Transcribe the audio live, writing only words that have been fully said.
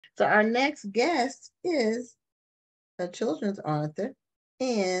So our next guest is a children's author,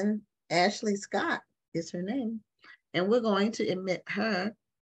 and Ashley Scott is her name. And we're going to admit her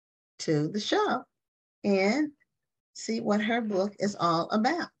to the show and see what her book is all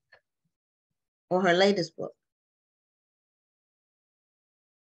about, or her latest book.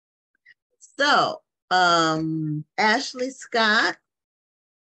 So, Ashley Scott,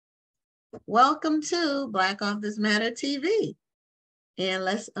 welcome to Black Authors Matter TV. And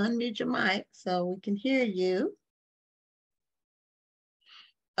let's unmute your mic so we can hear you.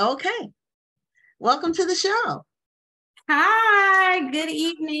 Okay. Welcome to the show. Hi, good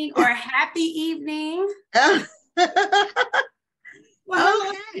evening or happy evening. Well,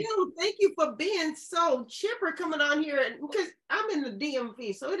 okay. Thank you for being so chipper coming on here, because I'm in the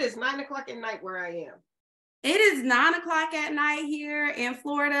DMV, so it is 9 o'clock at night where I am. It is 9 o'clock at night here in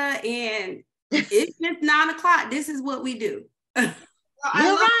Florida, and it's just 9 o'clock. This is what we do. Well,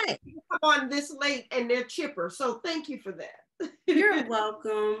 I love right. Come on this late and they're chipper, so thank you for that. You're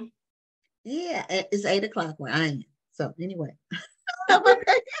welcome. Yeah, it's 8 o'clock where I am. So anyway,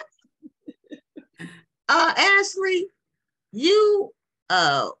 Ashley, you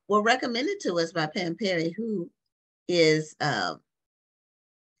were recommended to us by Pam Perry, who is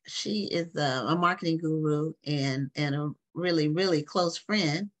she is a marketing guru and a really, really close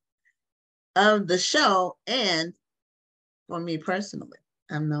friend of the show. And for me personally,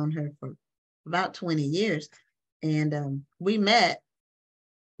 I've known her for about 20 years, and we met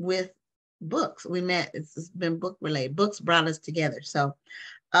with books. It's been book related. Books brought us together. So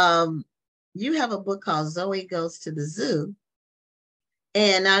you have a book called Zoe Goes to the Zoo.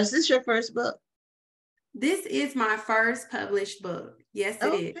 And now, is this your first book? This is my first published book. Yes,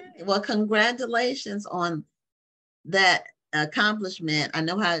 it is. Well, congratulations on that accomplishment. I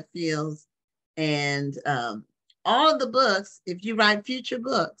know how it feels. And all of the books, if you write future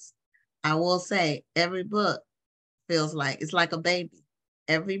books, I will say every book feels like it's like a baby.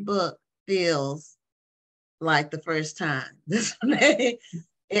 Every book feels like the first time.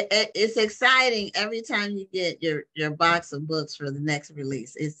 It's exciting every time you get your box of books for the next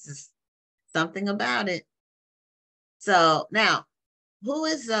release. It's just something about it. So now, who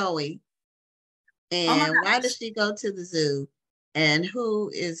is Zoe? And why does she go to the zoo? And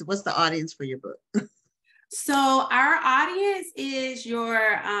what's the audience for your book? So our audience is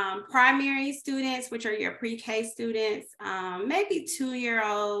your primary students, which are your pre-K students, maybe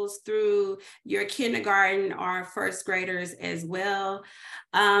 2-year-olds through your kindergarten or first graders as well.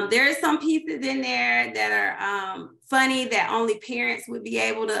 There are some pieces in there that are funny that only parents would be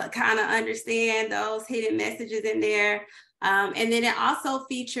able to kind of understand, those hidden messages in there. And then it also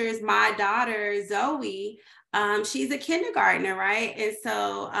features my daughter, Zoe. She's a kindergartner, right? And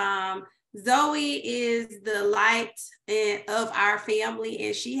so Zoe is the light of our family,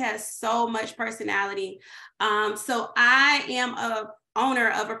 and she has so much personality. So I am a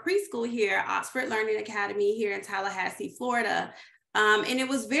owner of a preschool here, Oxford Learning Academy here in Tallahassee, Florida. And it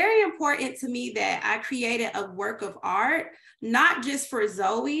was very important to me that I created a work of art, not just for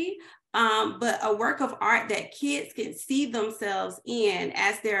Zoe, but a work of art that kids can see themselves in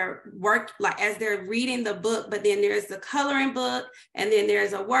as they're as they're reading the book. But then there's the coloring book, and then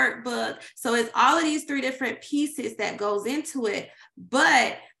there's a workbook. So it's all of these 3 different pieces that goes into it.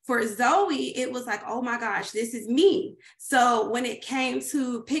 But for Zoe, it was like, oh my gosh, this is me. So when it came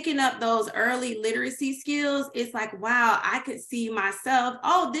to picking up those early literacy skills, it's like, wow, I could see myself.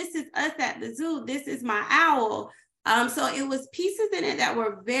 Oh, this is us at the zoo. This is my owl. So it was pieces in it that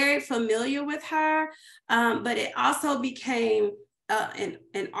were very familiar with her, but it also became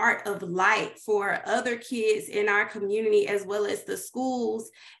an art of light for other kids in our community, as well as the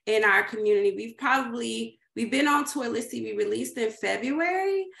schools in our community. We've been on tour. Let's see, we released in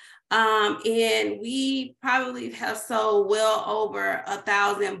February, and we probably have sold well over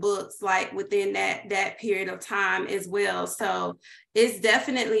 1,000 books like within that period of time as well. So it's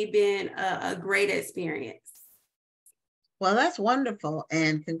definitely been a great experience. Well, that's wonderful.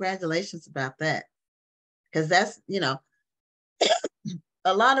 And congratulations about that. Because that's,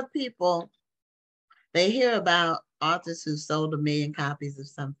 a lot of people, they hear about authors who sold 1 million copies of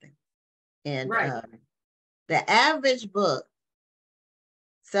something. And right. The average book,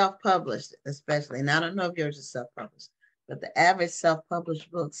 self-published especially, and I don't know if yours is self-published, but the average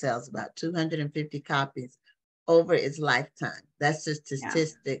self-published book sells about 250 copies over its lifetime. That's the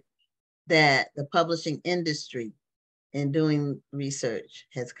statistic that the publishing industry and doing research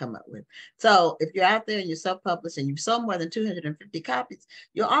has come up with. So if you're out there and you're self-published and you've sold more than 250 copies,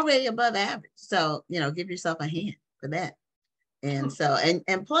 you're already above average. So, give yourself a hand for that. And so,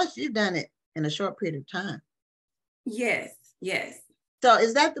 and plus you've done it in a short period of time. Yes. So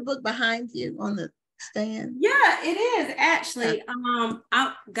is that the book behind you on the stand? Yeah, it is actually.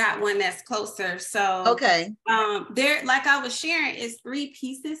 I got one that's closer. So okay. There, like I was sharing, is 3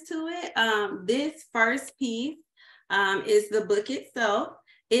 pieces to it. This first piece is the book itself.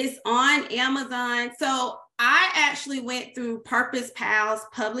 It's on Amazon. So I actually went through Purpose Pals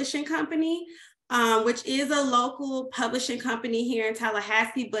Publishing Company, which is a local publishing company here in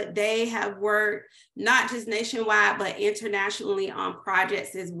Tallahassee, but they have worked not just nationwide, but internationally on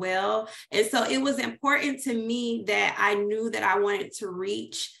projects as well. And so it was important to me that I knew that I wanted to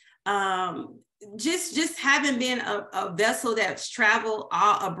reach just having been a vessel that's traveled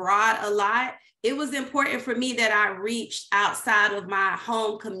all abroad a lot. It was important for me that I reached outside of my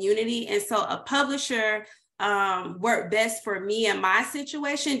home community. And so a publisher worked best for me and my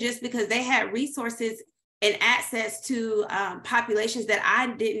situation, just because they had resources and access to populations that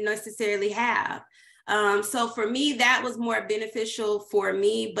I didn't necessarily have. So for me, that was more beneficial for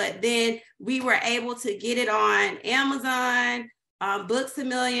me. But then we were able to get it on Amazon, Books A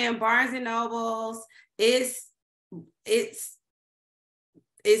Million, Barnes and Nobles. It's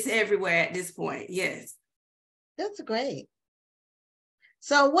everywhere at this point. Yes. That's great.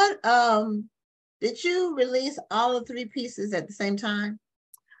 So what did you release all the 3 pieces at the same time?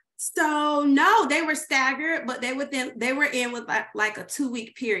 So no, they were staggered, but they were in with like a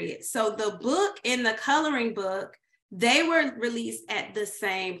 2-week period. So the book and the coloring book, they were released at the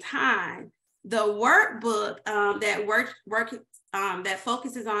same time. The workbook that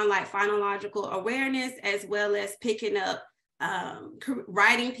focuses on like phonological awareness, as well as picking up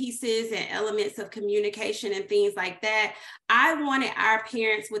writing pieces and elements of communication and things like that. I wanted our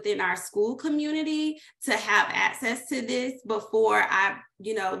parents within our school community to have access to this before I,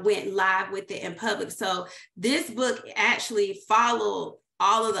 went live with it in public. So this book actually followed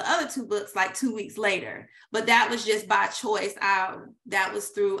all of the other 2 books like 2 weeks later, but that was just by choice. That was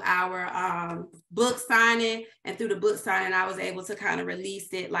through our book signing, and through the book signing, I was able to kind of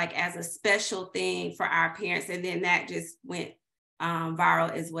release it like as a special thing for our parents. And then that just went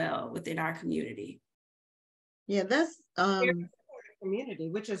viral as well within our community. Yeah, that's community,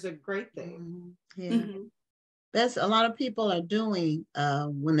 which is a great thing. Yeah. Mm-hmm. That's a lot of people are doing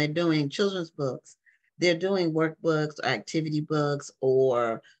when they're doing children's books. They're doing workbooks or activity books,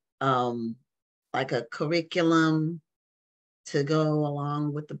 or like a curriculum to go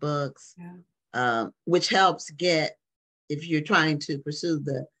along with the books, which helps get, if you're trying to pursue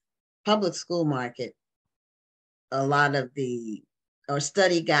the public school market, a lot of or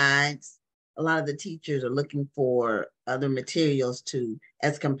study guides, a lot of the teachers are looking for other materials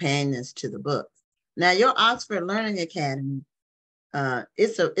as companions to the books. Now, your Oxford Learning Academy,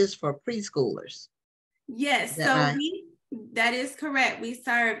 it's for preschoolers. Yes, so that is correct. We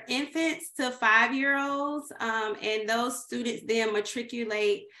serve infants to 5-year-olds, and those students then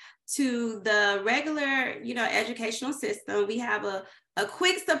matriculate to the regular, educational system. We have a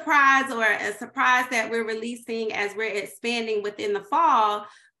quick surprise, or a surprise that we're releasing as we're expanding within the fall.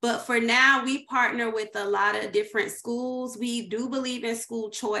 But for now, we partner with a lot of different schools. We do believe in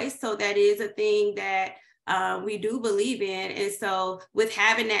school choice, so that is a thing that we do believe in. And so with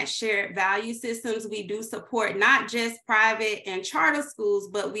having that shared value systems, we do support not just private and charter schools,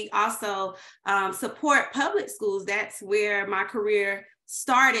 but we also support public schools. That's where my career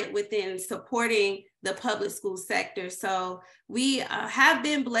started, within supporting the public school sector. So we have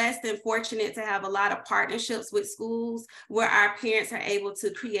been blessed and fortunate to have a lot of partnerships with schools where our parents are able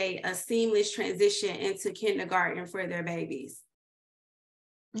to create a seamless transition into kindergarten for their babies.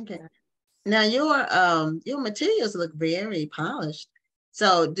 Okay. Now your materials look very polished.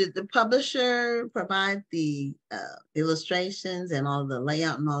 So did the publisher provide the illustrations and all the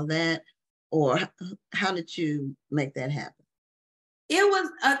layout and all that, or how did you make that happen? It was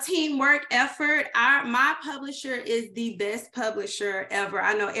a teamwork effort. My publisher is the best publisher ever.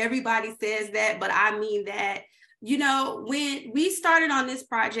 I know everybody says that, but I mean that. When we started on this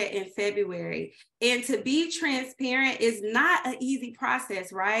project in February, and to be transparent, is not an easy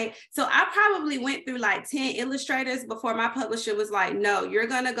process, right? So I probably went through like 10 illustrators before my publisher was like, no, you're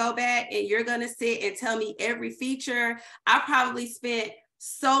going to go back and you're going to sit and tell me every feature. I probably spent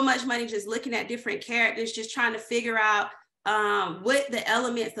so much money just looking at different characters, just trying to figure out what the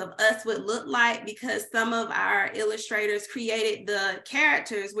elements of us would look like, because some of our illustrators created the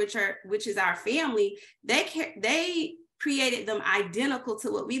characters, which is our family. They created them identical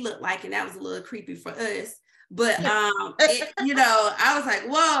to what we look like, and that was a little creepy for us. But I was like,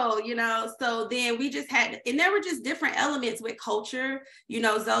 whoa, so then we just had, and there were just different elements with culture.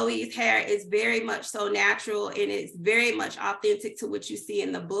 Zoe's hair is very much so natural, and it's very much authentic to what you see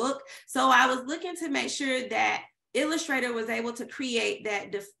in the book. So I was looking to make sure that Illustrator was able to create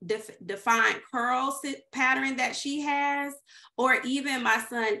that defined curl pattern that she has, or even my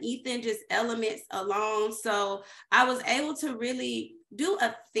son Ethan, just elements alone. So I was able to really do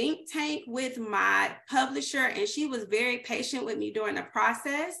a think tank with my publisher, and she was very patient with me during the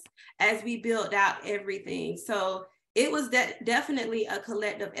process as we built out everything. So it was definitely a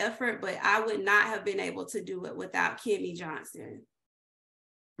collective effort, but I would not have been able to do it without Kimmy Johnson.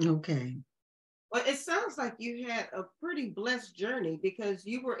 Okay. Well, it sounds like you had a pretty blessed journey because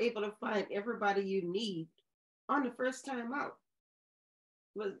you were able to find everybody you need on the first time out.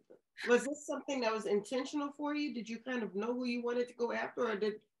 Was this something that was intentional for you? Did you kind of know who you wanted to go after, or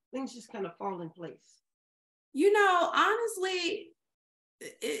did things just kind of fall in place? You know, honestly,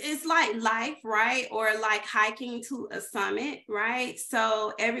 it's like life, right? Or like hiking to a summit, right?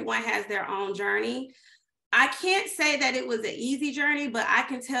 So everyone has their own journey. I can't say that it was an easy journey, but I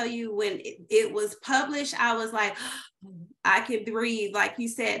can tell you when it was published, I was like, I can breathe. Like you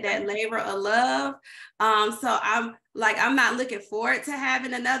said, that labor of love. So I'm not looking forward to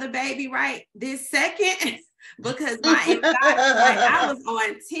having another baby right this second because my anxiety, like I was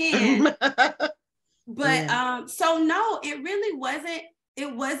on 10. But yeah. So no, it really wasn't.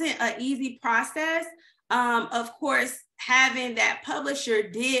 It wasn't an easy process. Of course, having that publisher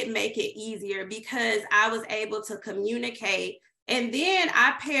did make it easier because I was able to communicate. And then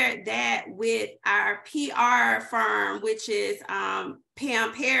I paired that with our PR firm, which is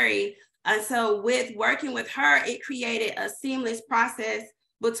Pam Perry. And so with working with her, it created a seamless process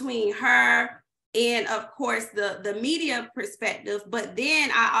between her and of course the media perspective. But then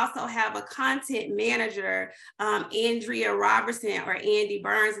I also have a content manager, Andrea Robertson, or Andy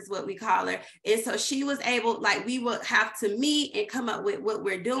Burns is what we call her. And so she was able, like we would have to meet and come up with what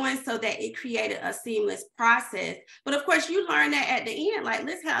we're doing so that it created a seamless process. But of course you learn that at the end, like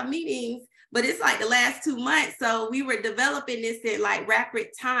let's have meetings, but it's like the last 2 months. So we were developing this in like rapid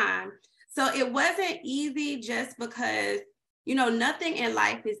time. So it wasn't easy just because, you know, nothing in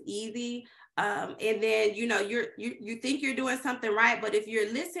life is easy. And then, you know, you think you're doing something right, but if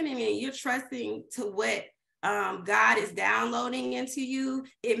you're listening and you're trusting to what God is downloading into you,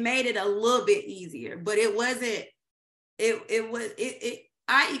 it made it a little bit easier. But it wasn't.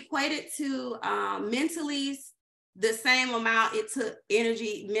 I equated to mentally the same amount it took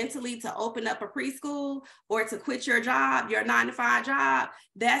energy mentally to open up a preschool or to quit your job, your 9-to-5 job.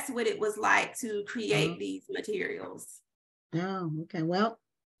 That's what it was like to create these materials. Oh, okay. Well,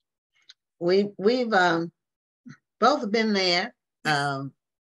 we've both been there.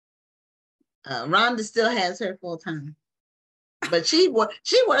 Rhonda still has her full-time, but she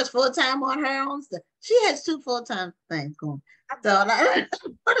works full-time on her own stuff. She has 2 full-time things going. So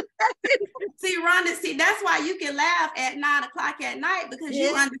see, Rhonda, that's why you can laugh at 9 o'clock at night because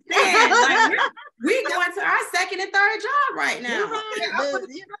you understand. Like we're going to our 2nd and 3rd job right now.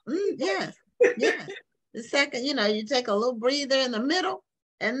 Right. Yes. The second, you know, you take a little breather in the middle.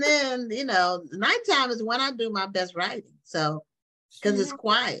 And then, you know, nighttime is when I do my best writing. So, because it's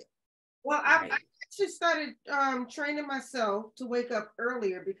quiet. Well, I actually started training myself to wake up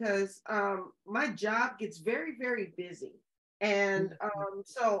earlier because my job gets very, very busy. And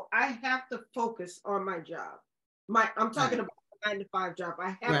so I have to focus on my job. I'm talking about a 9-to-5 job.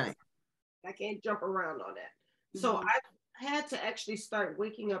 I can't jump around on that. So I had to actually start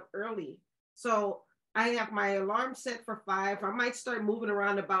waking up early. So I have my alarm set for 5. I might start moving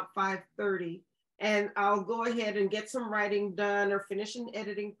around about 5:30, and I'll go ahead and get some writing done or finish an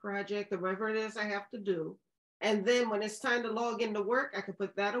editing project or whatever it is I have to do. And then when it's time to log into work, I can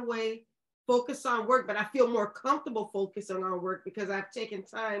put that away, focus on work, but I feel more comfortable focusing on work because I've taken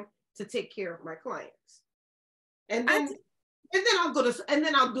time to take care of my clients. And then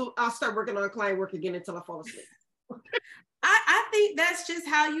I'll start working on client work again until I fall asleep. I think that's just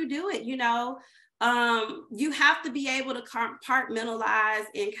how you do it, you know. You have to be able to compartmentalize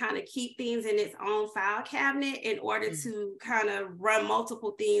and kind of keep things in its own file cabinet in order to kind of run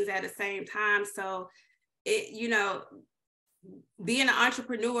multiple things at the same time. So it, you know, being an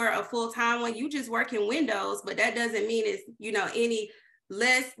entrepreneur, a full-time one, you just work in Windows, but that doesn't mean it's, you know, any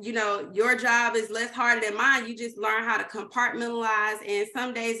less, you know, your job is less harder than mine. You just learn how to compartmentalize, and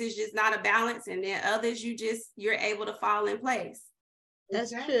some days it's just not a balance, and then others you're able to fall in place.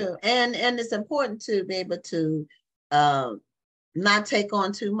 That's true. And it's important to be able to not take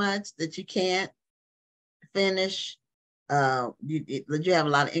on too much that you can't finish. You have a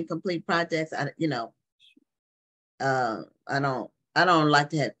lot of incomplete projects. I don't like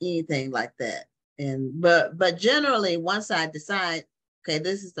to have anything like that. But generally, once I decide, okay,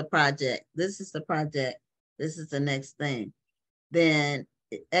 this is the project, this is the next thing, then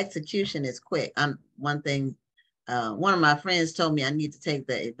execution is quick. One thing one of my friends told me I need to take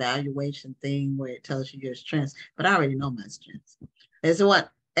the evaluation thing where it tells you your strengths, but I already know my strengths. And so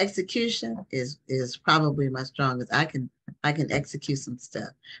what execution is probably my strongest. I can execute some stuff,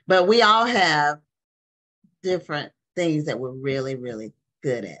 but we all have different things that we're really, really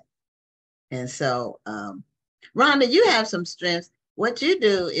good at. And so, Rhonda, you have some strengths. What you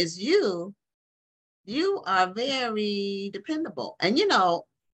do is you are very dependable. And you know,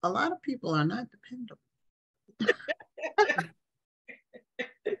 a lot of people are not dependable.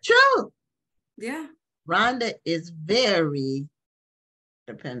 True. Yeah. Rhonda is very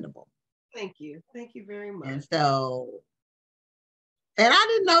dependable. Thank you. Thank you very much. And so, and I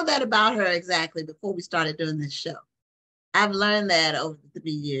didn't know that about her exactly before we started doing this show. I've learned that over the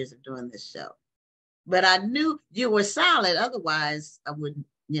 3 years of doing this show. But I knew you were solid. Otherwise, I wouldn't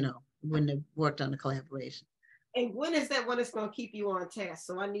have worked on the collaboration. And when is that one that's going to keep you on task?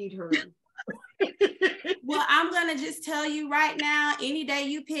 So I need her. Well, I'm going to just tell you right now, any day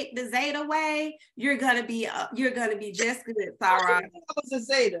you pick the Zeta way, you're going to be just good, Sarah. I was a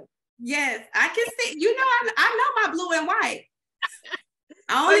Zeta. Yes, I can see, you know, I know my blue and white.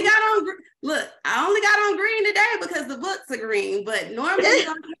 I only got on green today because the books are green, but normally it's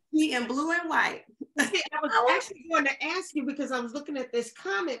going to be in blue and white. See, I was actually going to ask you because I was looking at this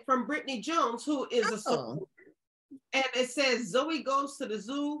comment from Brittany Jones, who is a sophomore, and it says Zoe goes to the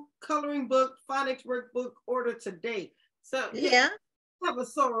zoo, coloring book, phonics workbook, order to date. So yeah, you have a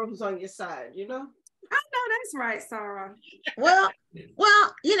sorrow who's on your side, you know. I know that's right, Sarah. Well,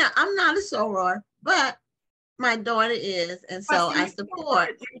 you know, I'm not a soror, but my daughter is, and so I support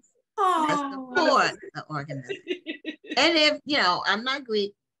the organism. And if, you know, I'm not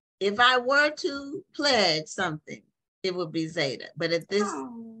Greek, if I were to pledge something, it would be Zeta. But at this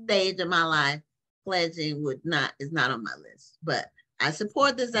stage of my life, pledging is not on my list. But I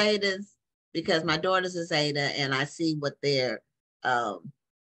support the Zetas because my daughter's a Zeta and I see what their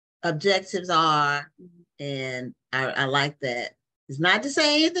objectives are. And I like that. It's not to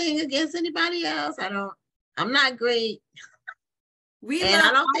say anything against anybody else. I'm not great. And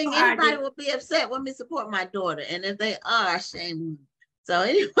I don't think anybody will be upset when we support my daughter. And if they are, shame. So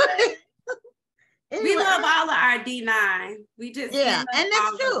anyway. We love all of our D9. We just and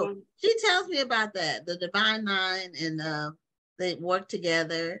that's true. She tells me about that, the Divine Nine, and they work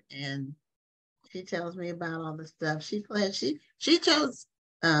together. And she tells me about all the stuff. She chose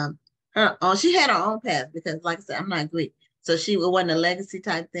she had her own path because, like I said, I'm not Greek, so it wasn't a legacy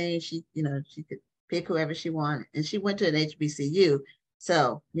type thing. She could pick whoever she wanted, and she went to an HBCU.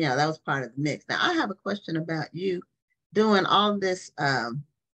 So, you know, that was part of the mix. Now, I have a question about you doing all this.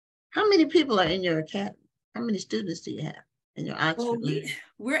 How many people are in your academy? How many students do you have in your Oxford?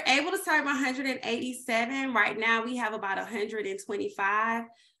 We're able to serve 187. Right now, we have about 125.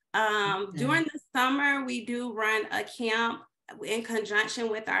 During the summer, we do run a camp in conjunction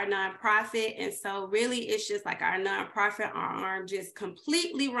with our nonprofit. And so really it's just like our nonprofit arm just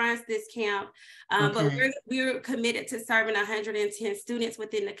completely runs this camp. But we're committed to serving 110 students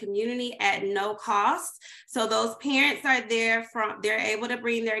within the community at no cost. So those parents are they're able to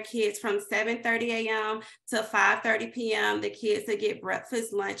bring their kids from 7:30 a.m. to 5:30 p.m. The kids will get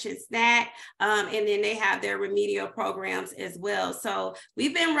breakfast, lunch, and snack. And then they have their remedial programs as well. So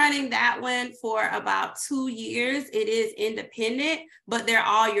we've been running that one for about 2 years. It is independent, but they're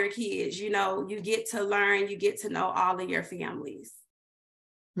all your kids. You know, you get to learn, you get to know all of your families.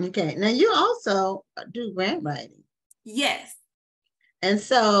 Okay. Now you also do grant writing. Yes. And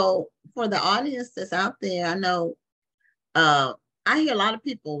so for the audience that's out there, I know I hear a lot of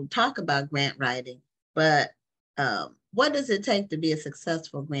people talk about grant writing, but what does it take to be a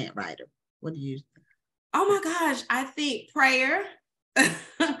successful grant writer? What do you think? Oh my gosh, I think prayer.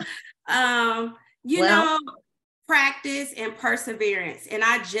 You know, practice and perseverance. And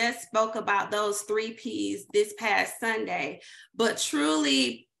I just spoke about those 3 P's this past Sunday, but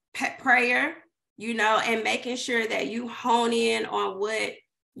truly prayer, you know, and making sure that you hone in on what,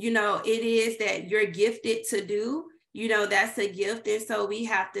 you know, it is that you're gifted to do. You know, that's a gift. And so we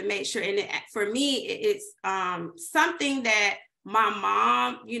have to make sure. And for me, it's something that my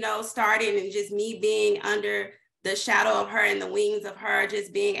mom, you know, started, and just me being under the shadow of her and the wings of her,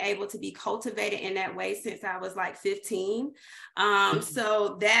 just being able to be cultivated in that way since I was like 15.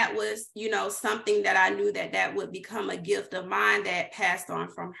 So that was, you know, something that I knew that would become a gift of mine that passed on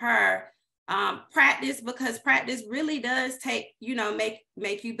from her. Practice, because practice really does take, you know,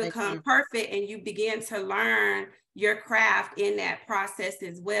 make you become perfect, and you begin to learn your craft in that process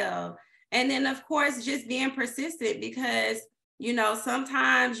as well. And then of course, just being persistent, because you know,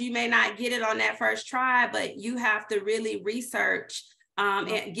 sometimes you may not get it on that first try, but you have to really research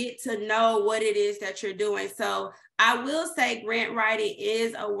and get to know what it is that you're doing. So I will say grant writing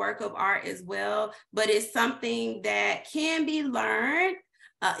is a work of art as well, but it's something that can be learned.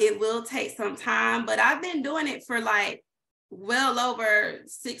 It will take some time, but I've been doing it for like well over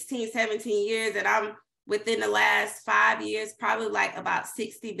 16, 17 years, and I'm within the last 5 years, probably like about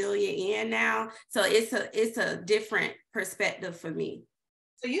 60 billion in now. So it's a different perspective for me.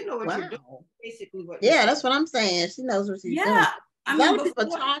 So you know what Wow. you're doing, basically what Yeah, that's what I'm saying. She knows what she's doing. I A mean, lot of people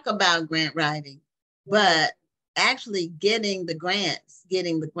talk about grant writing, but actually getting the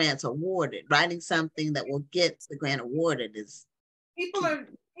grants awarded, writing something that will get the grant awarded is people are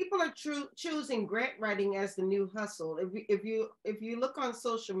choosing grant writing as the new hustle. If you look on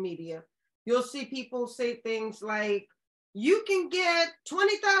social media, you'll see people say things like, "You can get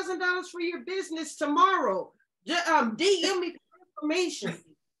 $20,000 for your business tomorrow. DM me for information,"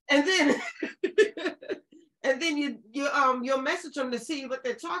 and then and then you'll message them to see what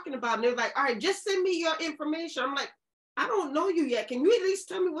they're talking about, and they're like, "All right, just send me your information." I'm like, I don't know you yet. Can you at least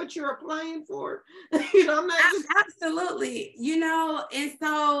tell me what you're applying for? I'm not absolutely, and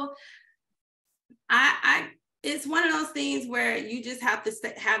so I it's one of those things where you just have to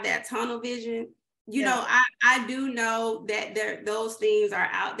have that tunnel vision. I do know that those things are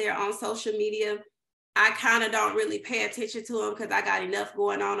out there on social media. I kind of don't really pay attention to them because I got enough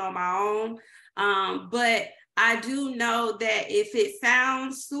going on my own. But I do know that if it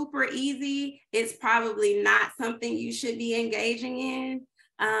sounds super easy, it's probably not something you should be engaging in.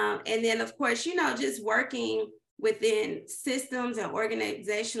 And then, of course, just working within systems and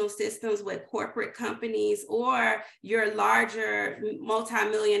organizational systems with corporate companies or your larger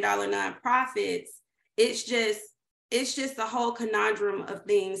multi-million-dollar nonprofits, it's just a whole conundrum of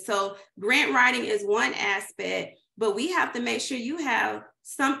things. So grant writing is one aspect, but we have to make sure you have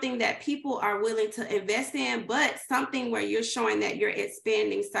something that people are willing to invest in, but something where you're showing that you're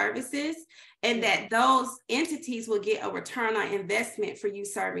expanding services and that those entities will get a return on investment for you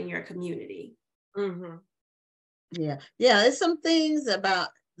serving your community. Mm-hmm. Yeah. There's some things about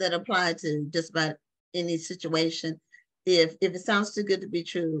that apply to just about any situation. If it sounds too good to be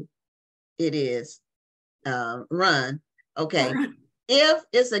true, it is. Run. Okay. If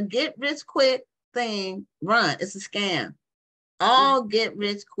it's a get rich quick thing, run. It's a scam. All get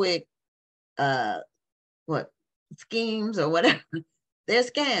rich quick schemes or whatever, they're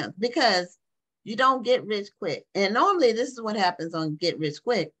scams because you don't get rich quick. And normally this is what happens on get rich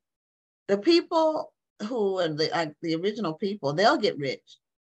quick. The people who are the original people, they'll get rich.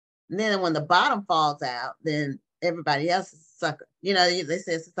 And then when the bottom falls out, then everybody else is a sucker. They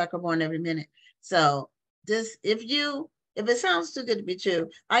say it's a sucker born every minute. So just if it sounds too good to be true,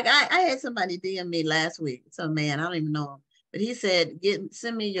 like I had somebody DM me last week, some man, I don't even know him, but he said,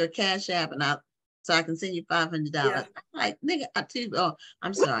 send me your Cash App so I can send you $500. I'm like, nigga,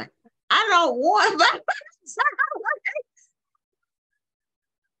 I'm sorry. I don't want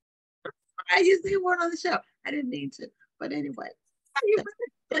I used the word on the show. I didn't mean to, but anyway.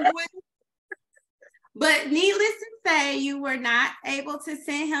 But needless to say, you were not able to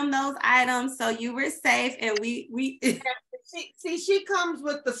send him those items, so you were safe. And we she comes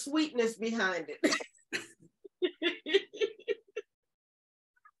with the sweetness behind it.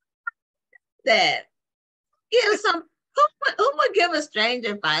 That give some. Who would give a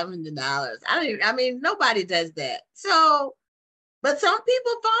stranger $500? I mean, nobody does that. So, but some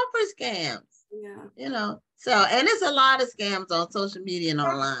people fall for scams. Yeah. So, and there's a lot of scams on social media and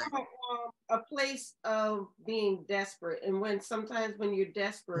online. A place of being desperate, and sometimes when you're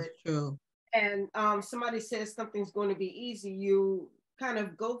desperate, that's true, and somebody says something's going to be easy, you kind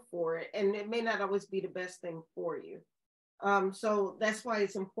of go for it, and it may not always be the best thing for you. So that's why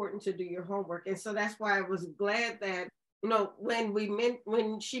it's important to do your homework, and so that's why I was glad that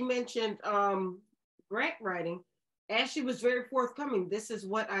when she mentioned grant writing, and she was very forthcoming. This is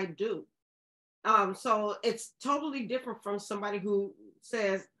what I do. So it's totally different from somebody who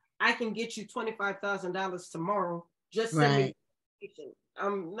says, I can get you $25,000 tomorrow. Just send me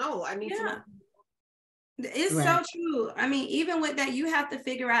information. No, I need to know. It's so true. I mean, even with that, you have to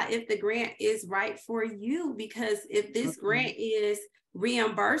figure out if the grant is right for you, because if this grant is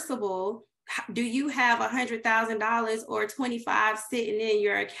reimbursable, do you have $100,000 or 25 sitting in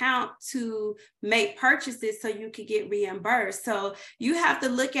your account to make purchases so you could get reimbursed? So you have to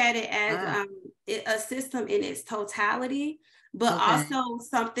look at it as a system in its totality, but also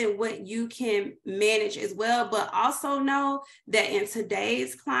something what you can manage as well. But also know that in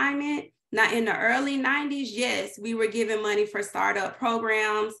today's climate, Now, in the early 90s, yes, we were giving money for startup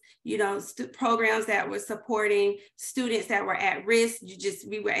programs, programs that were supporting students that were at risk.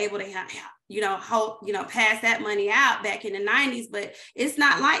 We were able to pass that money out back in the 90s, but it's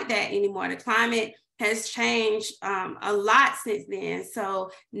not like that anymore. The climate has changed a lot since then.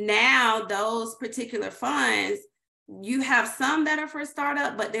 So now those particular funds, you have some that are for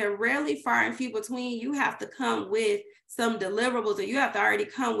startup, but they're rarely far and few between. You have to come with some deliverables, or you have to already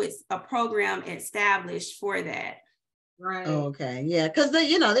come with a program established for that. Right. Okay. Yeah. Because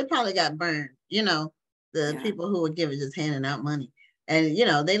they probably got burned, the people who were giving, just handing out money. And,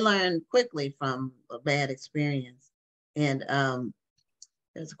 they learn quickly from a bad experience. And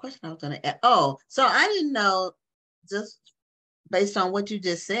there's a question I was going to ask. Oh, so I didn't know, just based on what you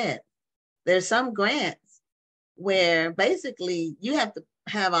just said, there's some grants where basically you have to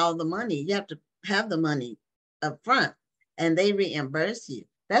have all the money. You have to have the money up front and they reimburse you.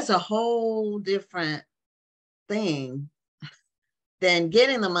 That's a whole different thing than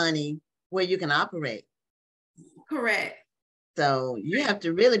getting the money where you can operate. Correct. So you have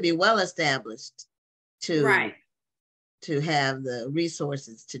to really be well established to have the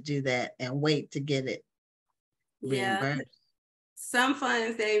resources to do that and wait to get it reimbursed. Yeah. Some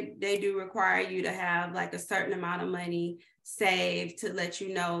funds, they do require you to have like a certain amount of money saved to let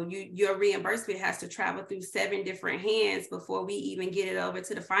you know your reimbursement has to travel through 7 different hands before we even get it over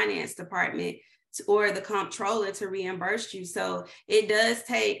to the finance department or the comptroller to reimburse you. So it does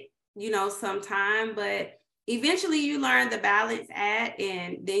take, some time, but eventually you learn the balance act,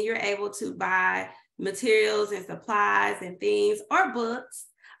 and then you're able to buy materials and supplies and things or books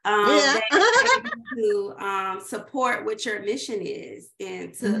to support what your mission is,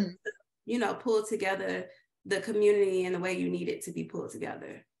 and to pull together the community in the way you need it to be pulled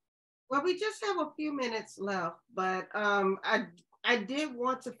together. Well, we just have a few minutes left, but I did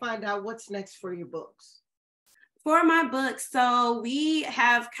want to find out what's next for your books. For my book, so we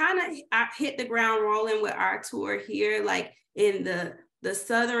have kind of hit the ground rolling with our tour here, like in the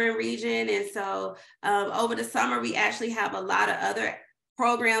southern region. And so over the summer, we actually have a lot of other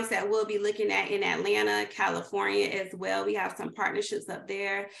programs that we'll be looking at in Atlanta, California as well. We have some partnerships up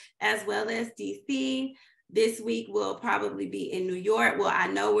there, as well as DC. This week we'll probably be in New York. Well, I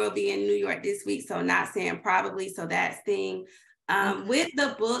know we'll be in New York this week, so not saying probably, so that's thing. With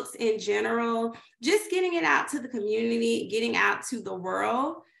the books in general, just getting it out to the community, getting out to the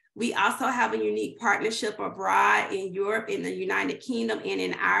world. We also have a unique partnership abroad in Europe, in the United Kingdom, and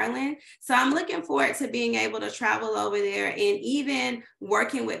in Ireland. So I'm looking forward to being able to travel over there and even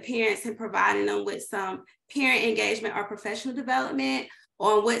working with parents and providing them with some parent engagement or professional development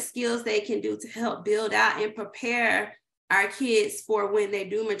on what skills they can do to help build out and prepare our kids for when they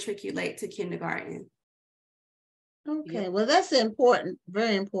do matriculate to kindergarten. Okay, well, that's important,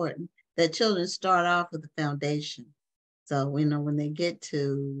 very important, that children start off with a foundation. So we know when they get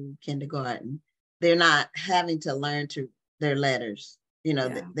to kindergarten, they're not having to learn their letters.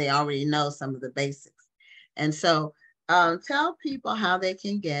 They already know some of the basics. And so tell people how they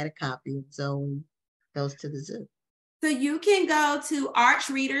can get a copy of Zoe Goes to the Zoo. So you can go to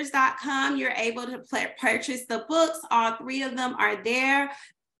archreaders.com. You're able to purchase the books. All 3 of them are there.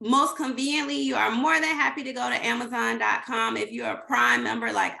 Most conveniently, you are more than happy to go to Amazon.com. If you're a Prime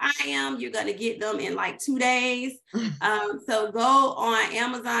member like I am, you're going to get them in like 2 days. So go on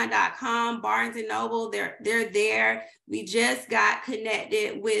Amazon.com, Barnes and Noble. They're there. We just got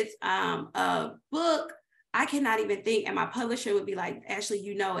connected with a book. I cannot even think, and my publisher would be like, Ashley,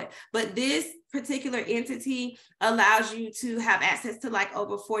 you know it. But this particular entity allows you to have access to like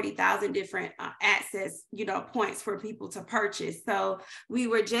over 40,000 different access, points for people to purchase. So we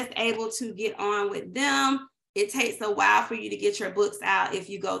were just able to get on with them. It takes a while for you to get your books out if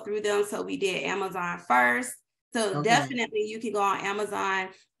you go through them. So we did Amazon first. So definitely you can go on Amazon.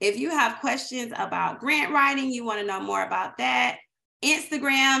 If you have questions about grant writing, you want to know more about that,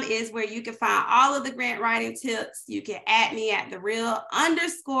 Instagram is where you can find all of the grant writing tips. You can add me at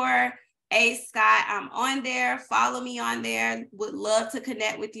 @thereal_A Scott. I'm on there. Follow me on there. Would love to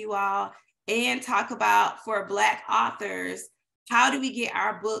connect with you all and talk about, for Black authors, how do we get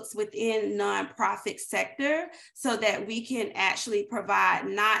our books within nonprofit sector so that we can actually provide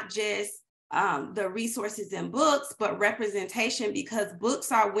not just the resources in books, but representation, because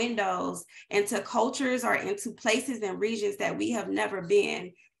books are windows into cultures or into places and regions that we have never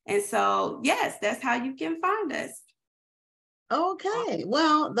been. And so, yes, that's how you can find us. Okay,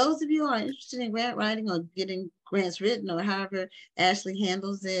 well, those of you who are interested in grant writing or getting grants written or however Ashley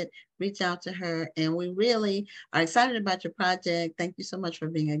handles it, reach out to her. And we really are excited about your project. Thank you so much for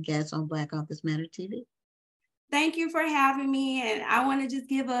being a guest on Black Authors Matter TV. Thank you for having me. And I want to just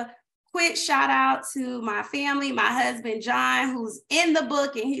give a quick shout out to my family, my husband, John, who's in the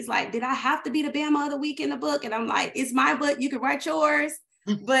book. And he's like, did I have to be the Bama of the Week in the book? And I'm like, it's my book. You can write yours.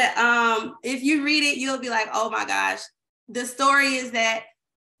 But if you read it, you'll be like, oh my gosh. The story is that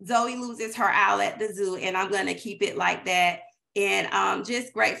Zoe loses her owl at the zoo, and I'm going to keep it like that. And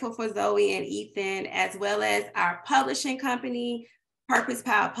just grateful for Zoe and Ethan, as well as our publishing company, Purpose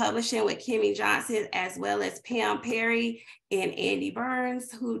Power Publishing with Kimmy Johnson, as well as Pam Perry and Andy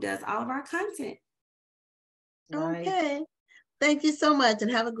Burns, who does all of our content. Okay. Thank you so much,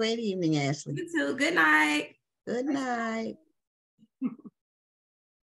 and have a great evening, Ashley. You too. Good night. Good night.